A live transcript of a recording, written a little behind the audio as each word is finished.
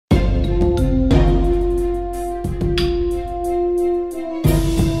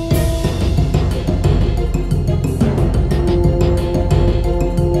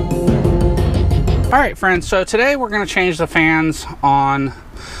Alright friends, so today we're going to change the fans on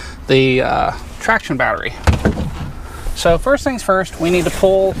the traction battery. So first things first, we need to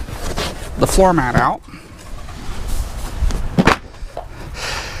pull the floor mat out.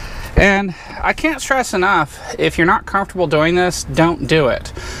 And I can't stress enough, if you're not comfortable doing this, don't do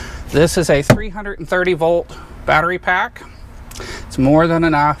it. This is a 330 volt battery pack. It's more than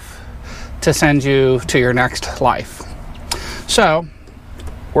enough to send you to your next life. So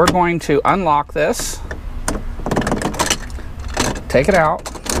we're going to unlock this, take it out,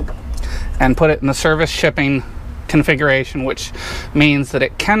 and put it in the service shipping configuration, which means that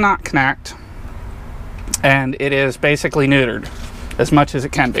it cannot connect and it is basically neutered as much as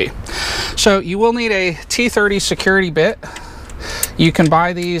it can be. So you will need a T30 security bit. You can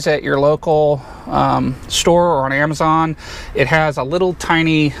buy these at your local store or on Amazon. It has a little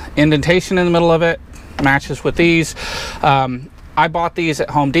tiny indentation in the middle of it, matches with these. I bought these at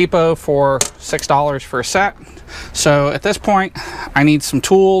Home Depot for $6 for a set. So at this point, I need some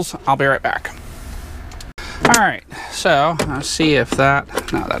tools. I'll be right back. All right, so let's see if that,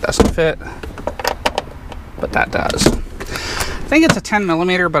 no, that doesn't fit, but that does. I think it's a 10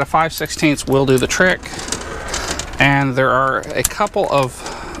 millimeter, but a 5/16 will do the trick. And there are a couple of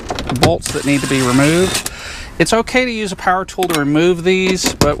bolts that need to be removed. It's okay to use a power tool to remove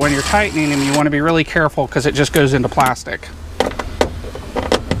these, but when you're tightening them, you want to be really careful because it just goes into plastic.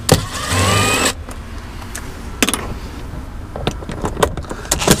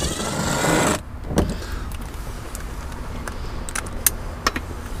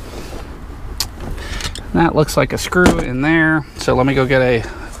 That looks like a screw in there, so let me go get a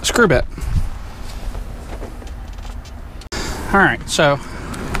screw bit. All right, so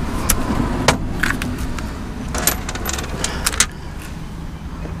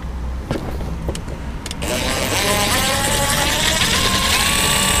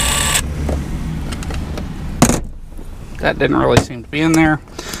that didn't really seem to be in there.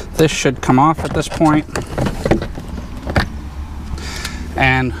 This should come off at this point.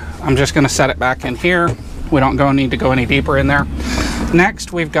 And I'm just going to set it back in here. We don't need to go any deeper in there.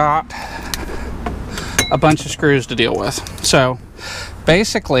 Next, we've got a bunch of screws to deal with. So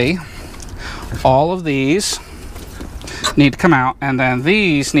basically, all of these need to come out, and then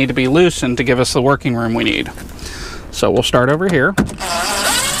these need to be loosened to give us the working room we need. So we'll start over here.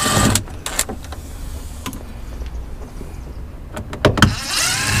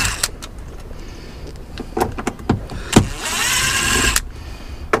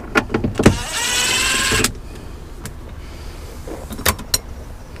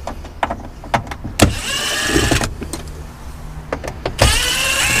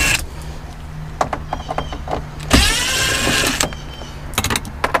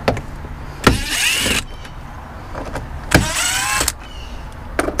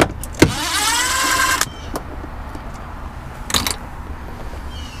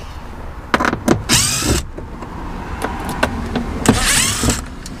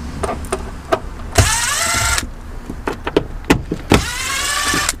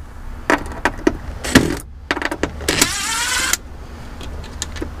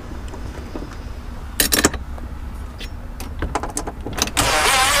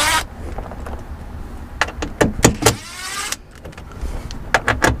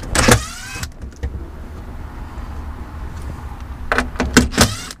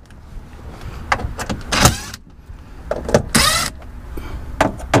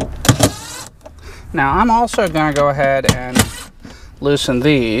 Now I'm also going to go ahead and loosen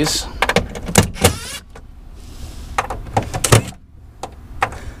these.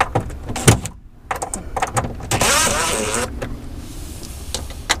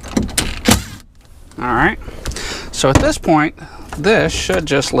 All right, so at this point, this should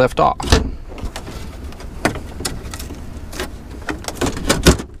just lift off.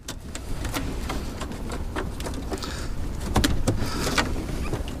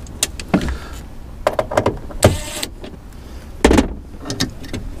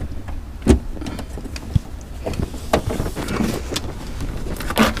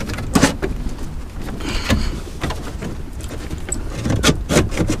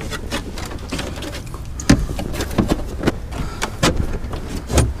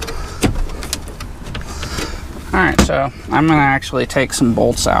 Alright, so I'm going to actually take some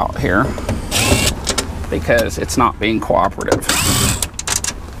bolts out here because it's not being cooperative.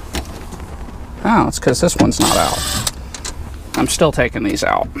 Oh, it's because this one's not out. I'm still taking these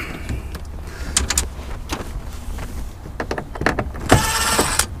out.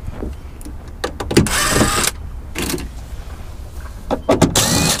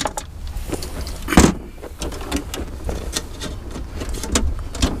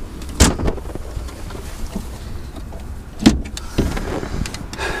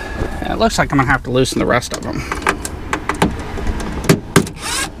 looks like I'm gonna have to loosen the rest of them.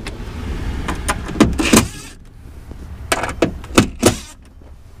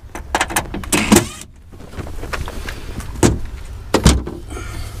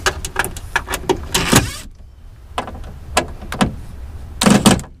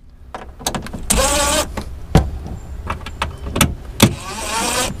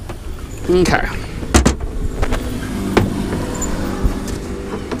 Okay.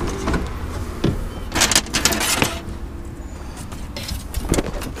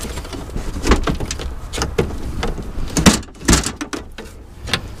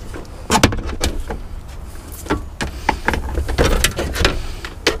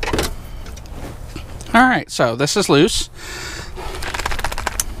 All right, so this is loose.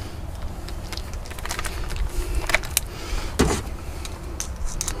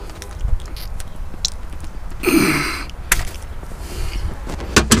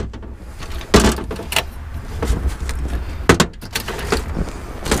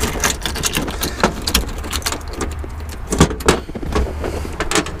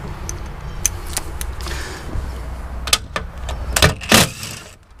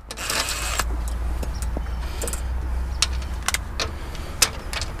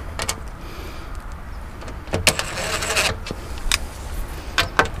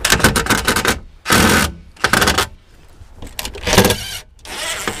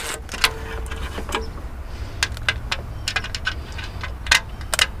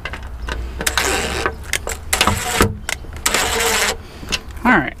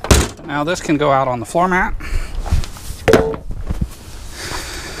 All right, now this can go out on the floor mat.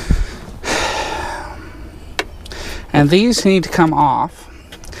 And these need to come off,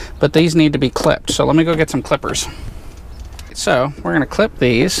 but these need to be clipped. So let me go get some clippers. So we're gonna clip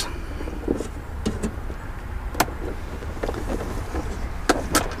these.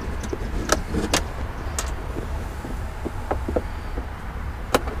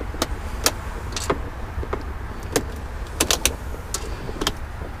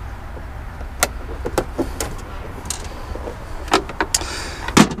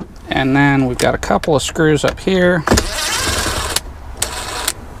 And then we've got a couple of screws up here.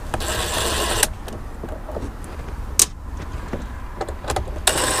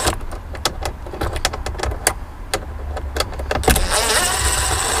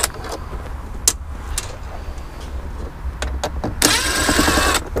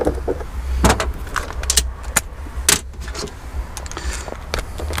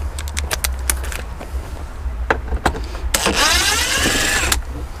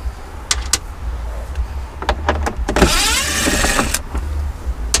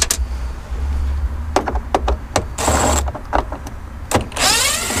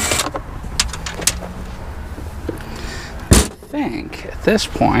 At this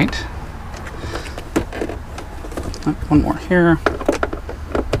point, one more here.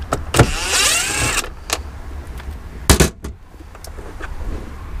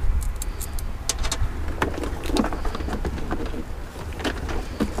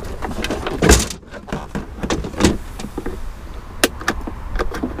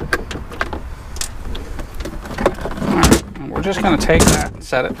 All right, and we're just going to take that and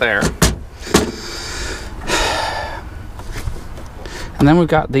set it there. And then we've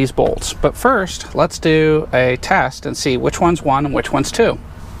got these bolts. But first, let's do a test and see which one's 1 and which one's 2.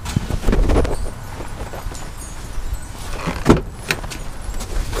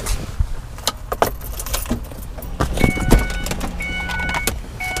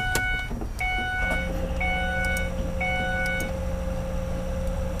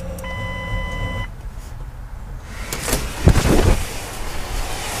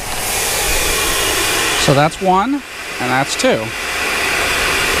 So that's 1 and that's 2.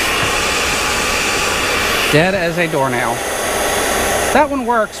 Dead as a doornail. That one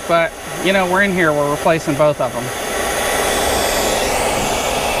works, but you know, we're in here, we're replacing both of them.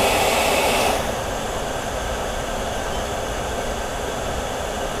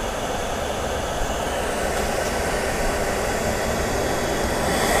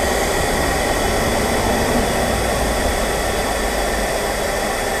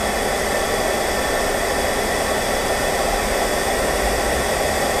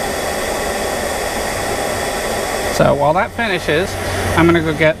 So while that finishes, I'm going to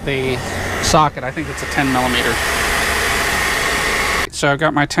go get the socket. I think it's a 10mm. So I've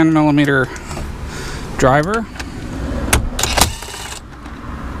got my 10mm driver.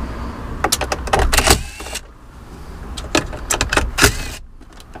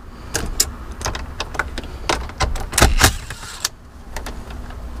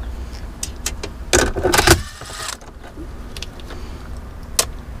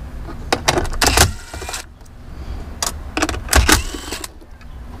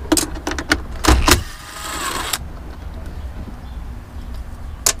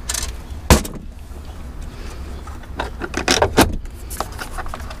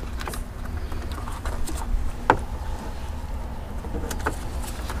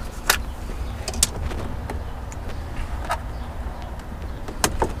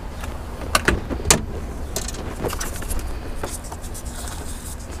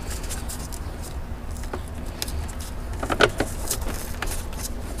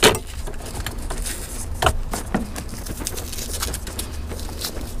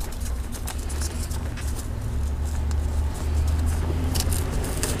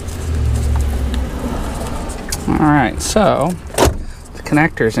 Alright, so the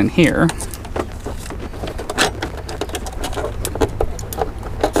connector's in here.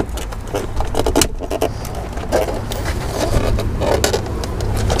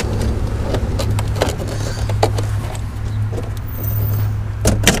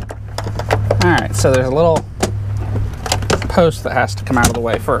 Alright, so there's a little post that has to come out of the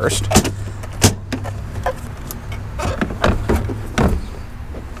way first.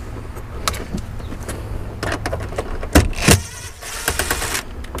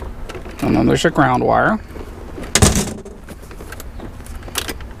 And then there's a ground wire.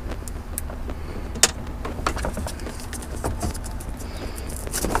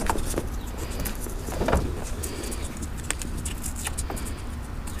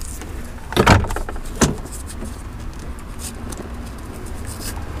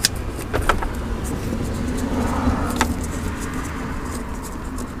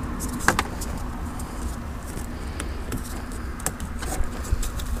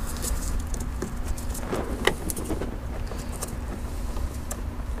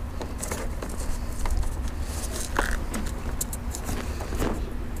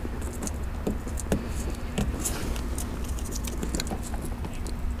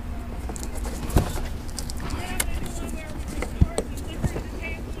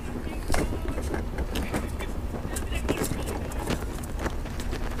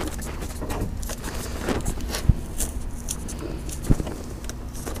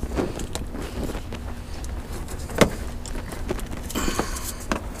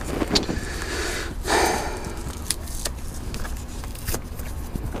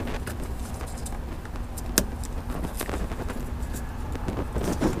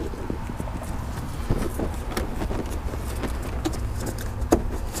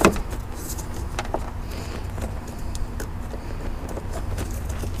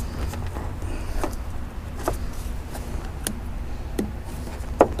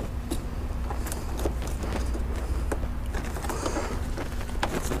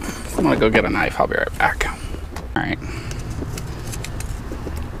 I'm gonna go get a knife. I'll be right back. All right.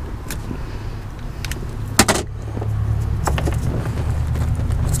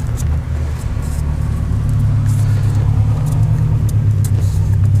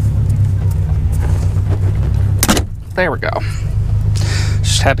 There we go.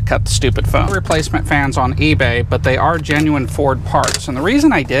 Just had to cut the stupid phone. Replacement fans on eBay, but they are genuine Ford parts. And the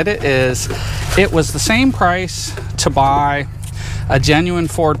reason I did it is it was the same price to buy a genuine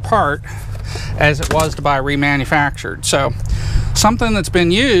Ford part as it was to buy remanufactured. So something that's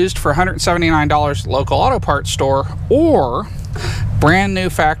been used for $179 at the local auto parts store, or brand new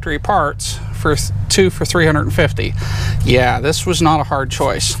factory parts for two for $350. Yeah, this was not a hard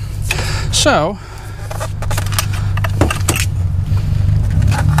choice. So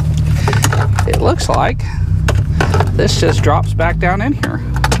it looks like this just drops back down in here.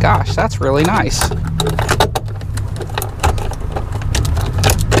 Gosh, that's really nice.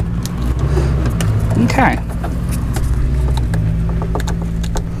 Okay.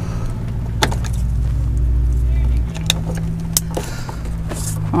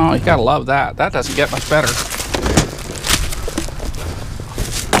 Oh, you gotta love that. That doesn't get much better.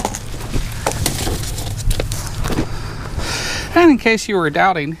 And in case you were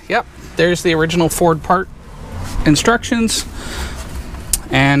doubting, yep, there's the original Ford part instructions.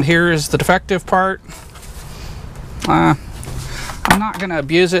 And here is the defective part. I'm not going to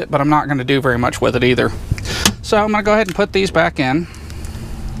abuse it, but I'm not going to do very much with it either. So I'm going to go ahead and put these back in.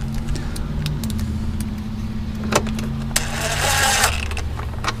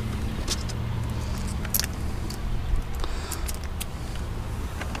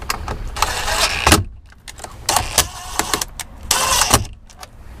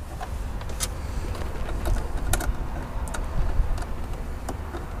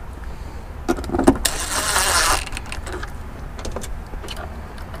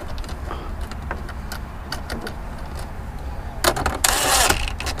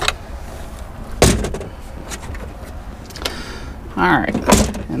 Alright,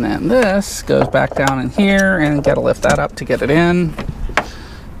 and then this goes back down in here, and gotta lift that up to get it in.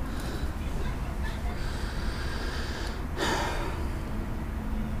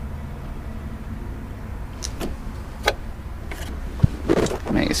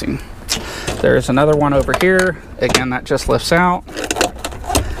 Amazing. There's another one over here. Again, that just lifts out,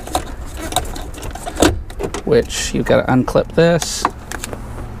 which you've got to unclip this.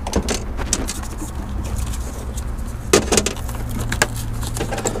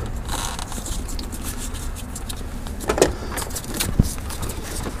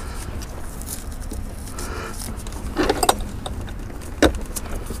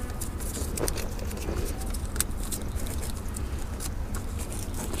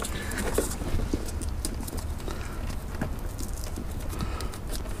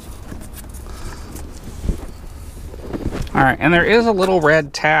 Alright, and there is a little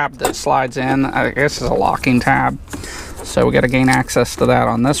red tab that slides in. I guess it's a locking tab. So we got to gain access to that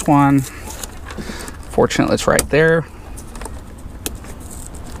on this one. Fortunately, it's right there.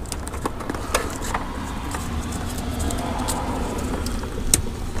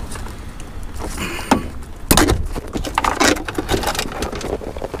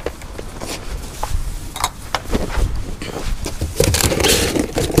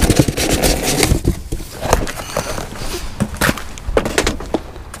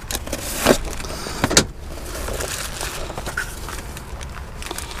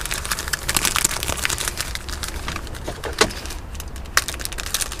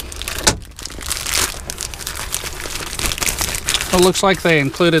 It looks like they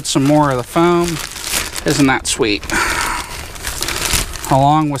included some more of the foam. Isn't that sweet?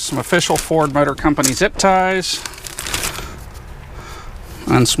 Along with some official Ford Motor Company zip ties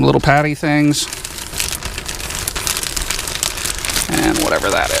and some little patty things and whatever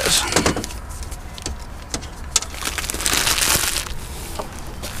that is.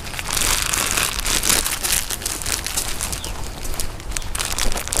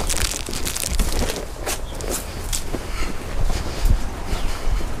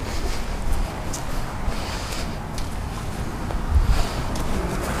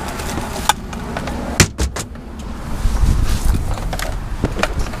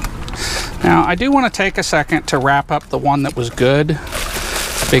 Now, I do want to take a second to wrap up the one that was good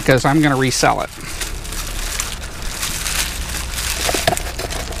because I'm going to resell it.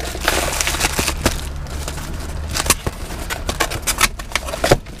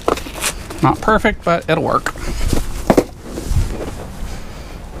 Not perfect, but it'll work.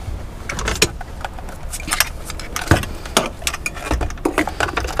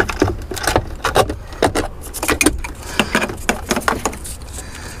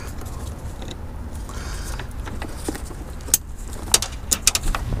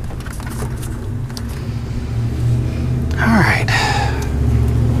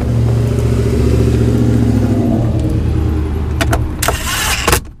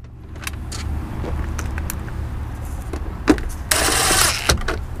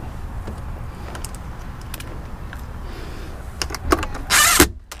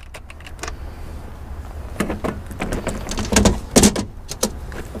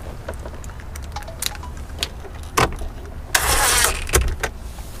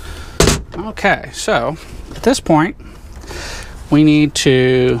 Okay, so at this point, we need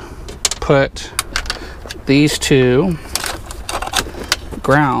to put these two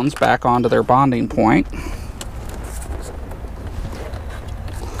grounds back onto their bonding point.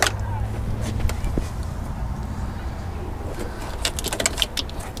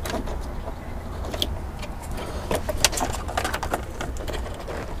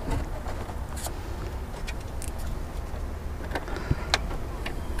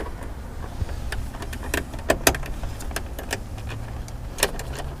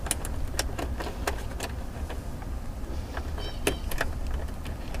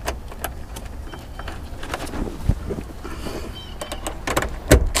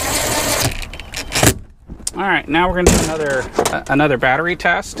 All right, now we're going to do another battery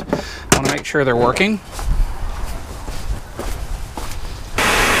test. I want to make sure they're working.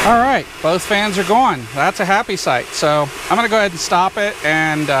 All right, both fans are going. That's a happy sight. So I'm going to go ahead and stop it,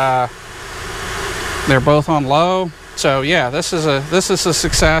 and they're both on low. So yeah, this is a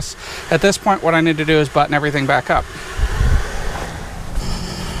success. At this point, what I need to do is button everything back up.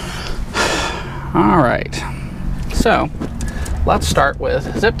 All right, so let's start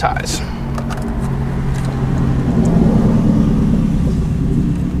with zip ties.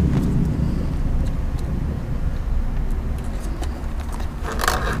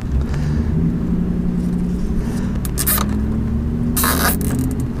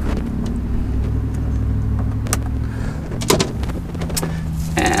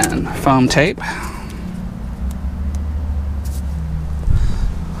 Foam tape.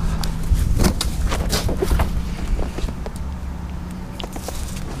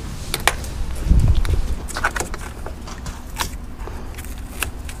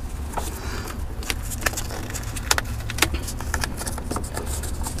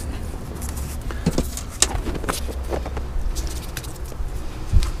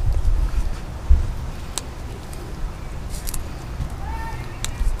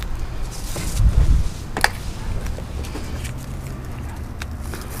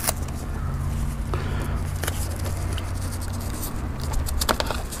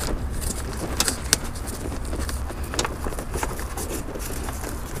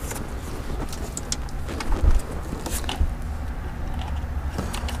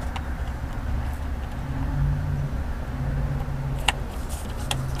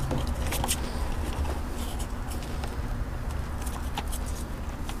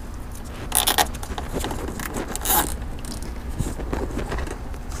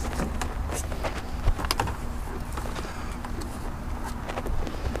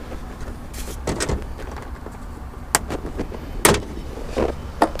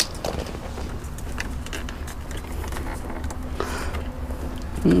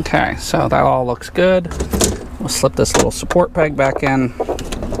 Okay, so that all looks good. We'll slip this little support peg back in.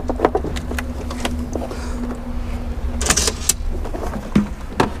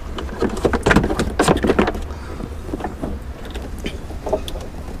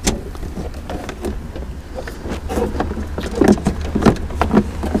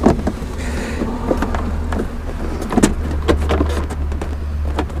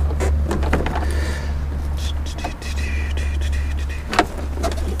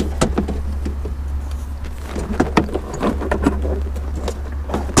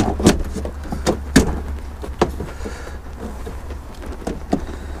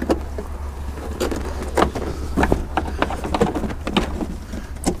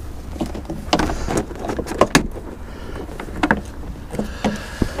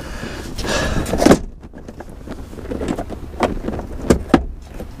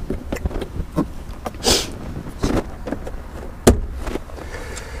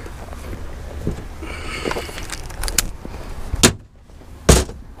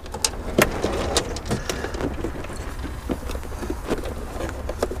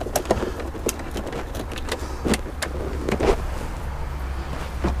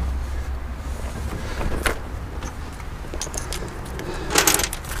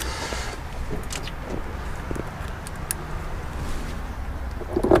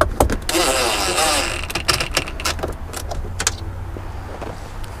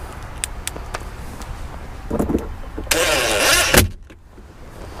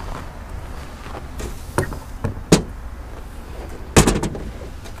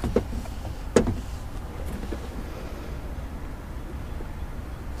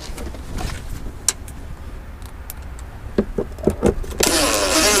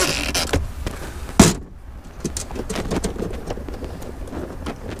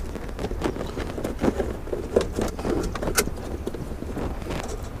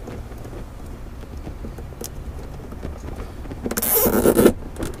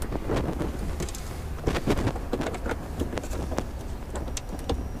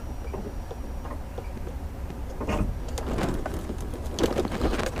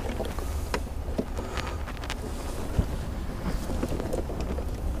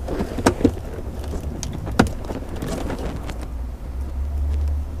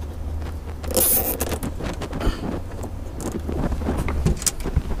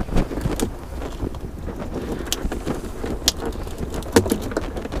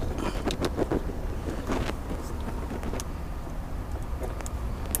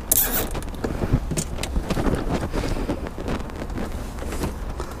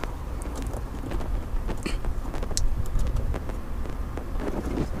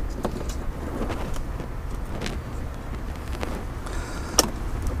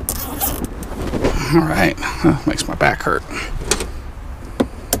 All right, makes my back hurt.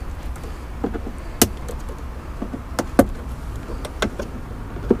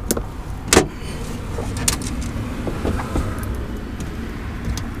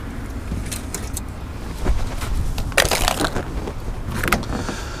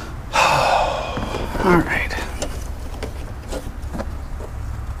 All right.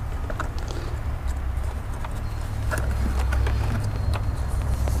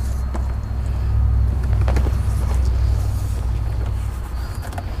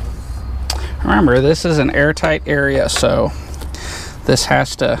 Remember, this is an airtight area, so this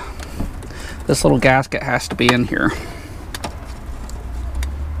little gasket has to be in here.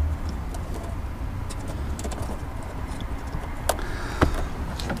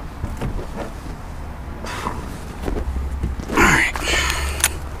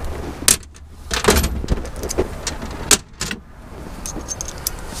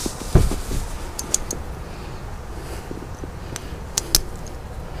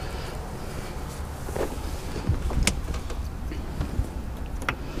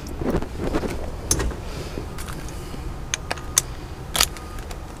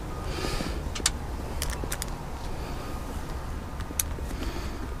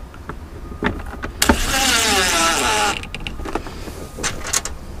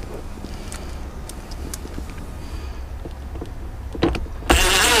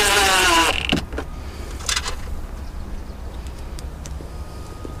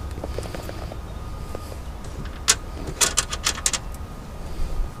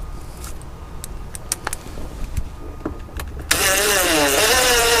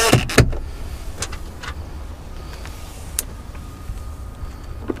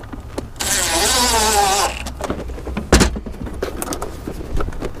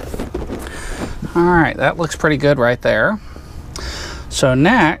 All right, that looks pretty good right there. So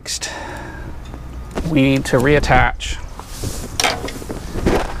next, we need to reattach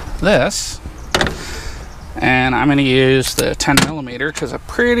this, and I'm going to use the 10mm because I'm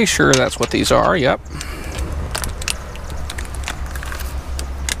pretty sure that's what these are. Yep.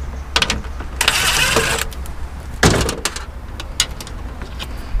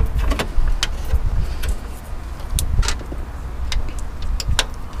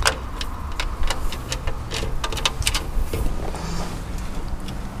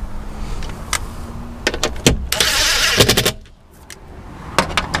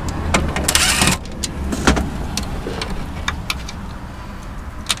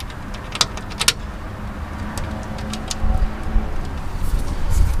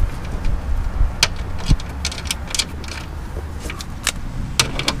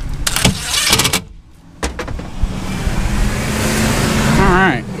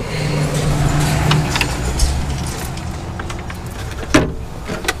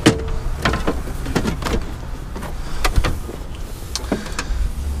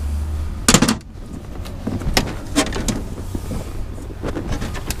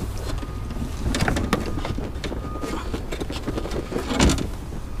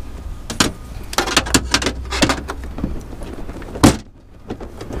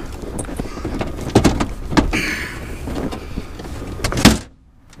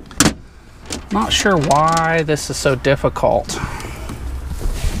 Not sure why this is so difficult.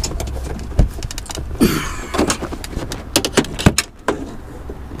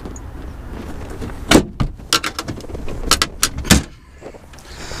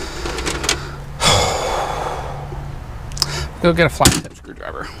 Go get a flat tip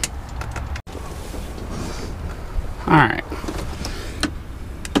screwdriver. All right.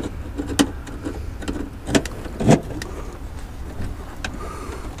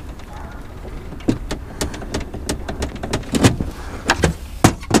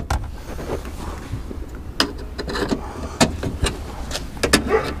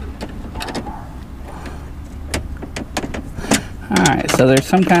 Alright, so there's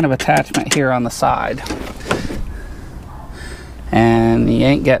some kind of attachment here on the side, and you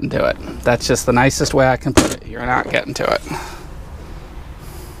ain't getting to it. That's just the nicest way I can put it. You're not getting to it.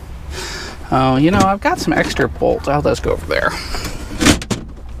 Oh, you know, I've got some extra bolts. I'll just go over there.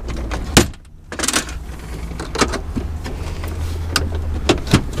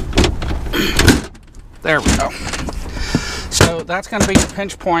 There we go. So that's going to be a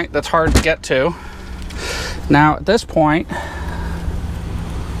pinch point that's hard to get to. Now at this point,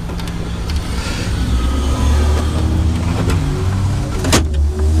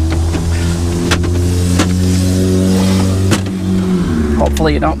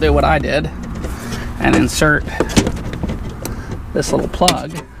 hopefully you don't do what I did and insert this little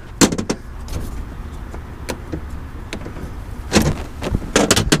plug.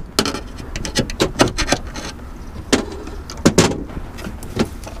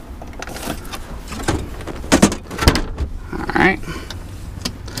 Alright.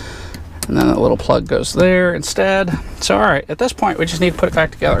 And then the little plug goes there instead. So alright, at this point we just need to put it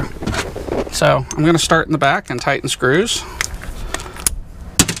back together. So I'm going to start in the back and tighten screws.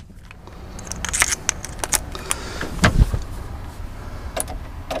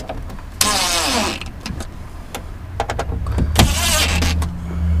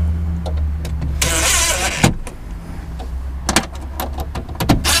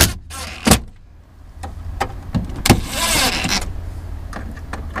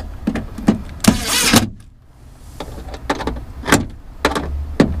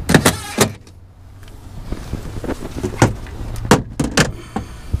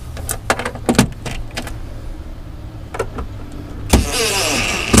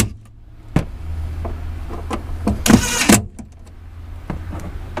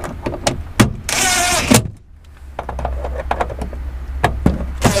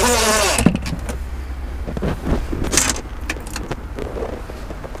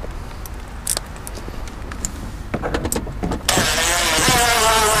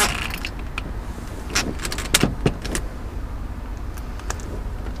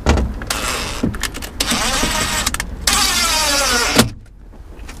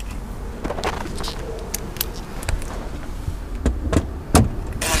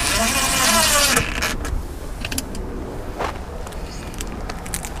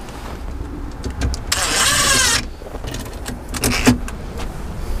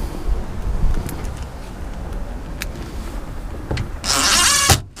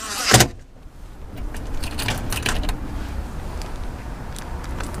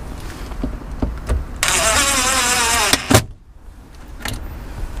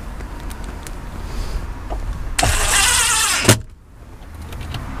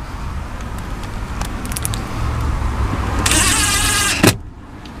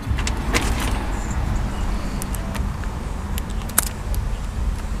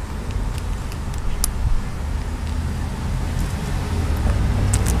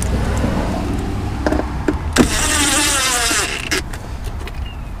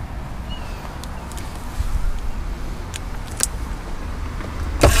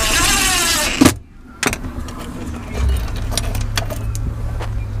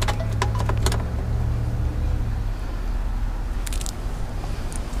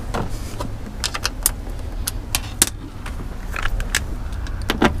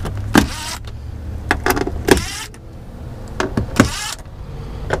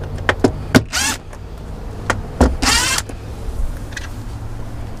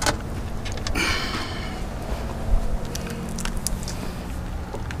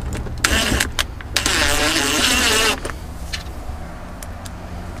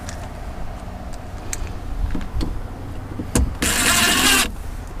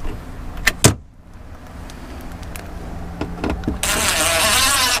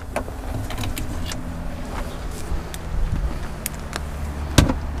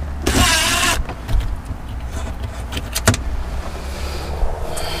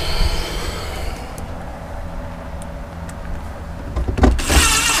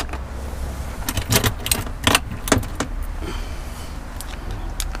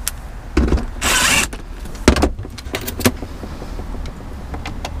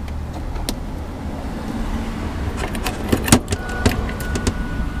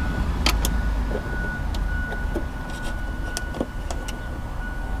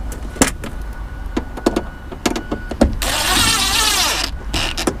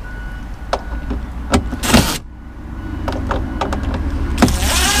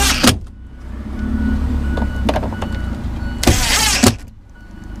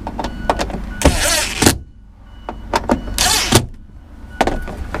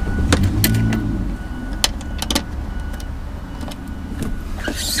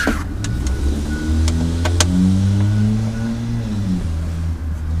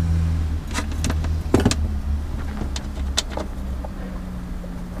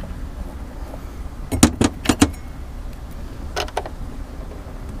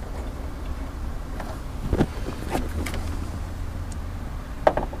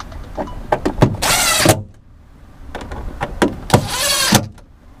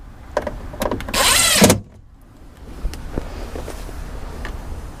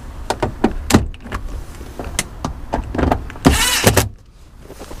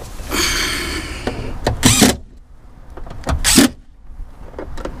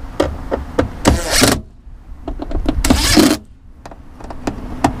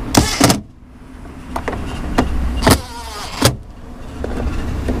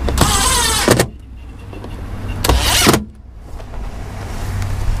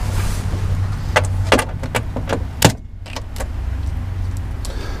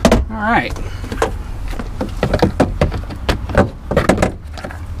 All right.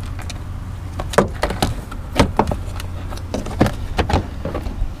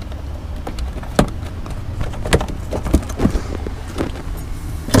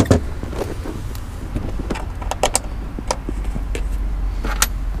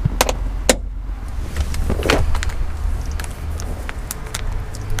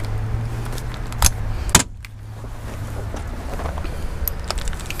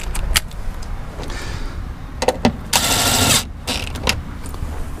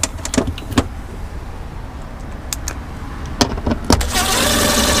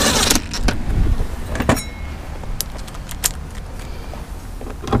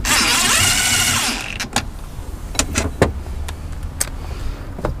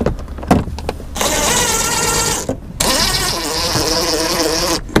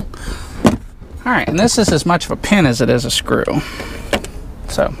 All right, and this is as much of a pin as it is a screw.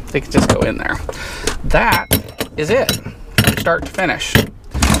 So they can just go in there. That is it, from start to finish.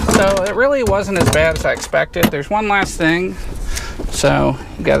 So it really wasn't as bad as I expected. There's one last thing. So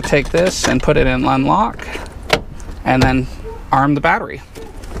you got to take this and put it in unlock, and then arm the battery.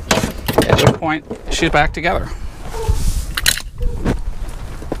 At which point, shoot it back together.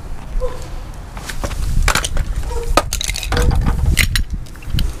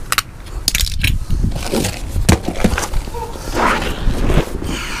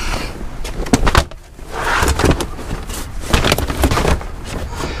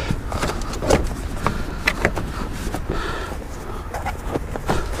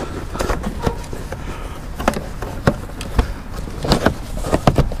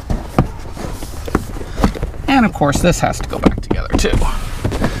 And of course this has to go back together too,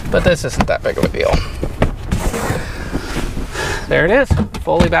 but this isn't that big of a deal. There it is,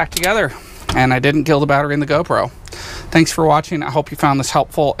 fully back together, and I didn't kill the battery in the GoPro. Thanks for watching. I hope you found this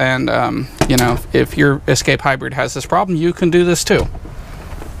helpful, and you know, if your Escape Hybrid has this problem, you can do this too.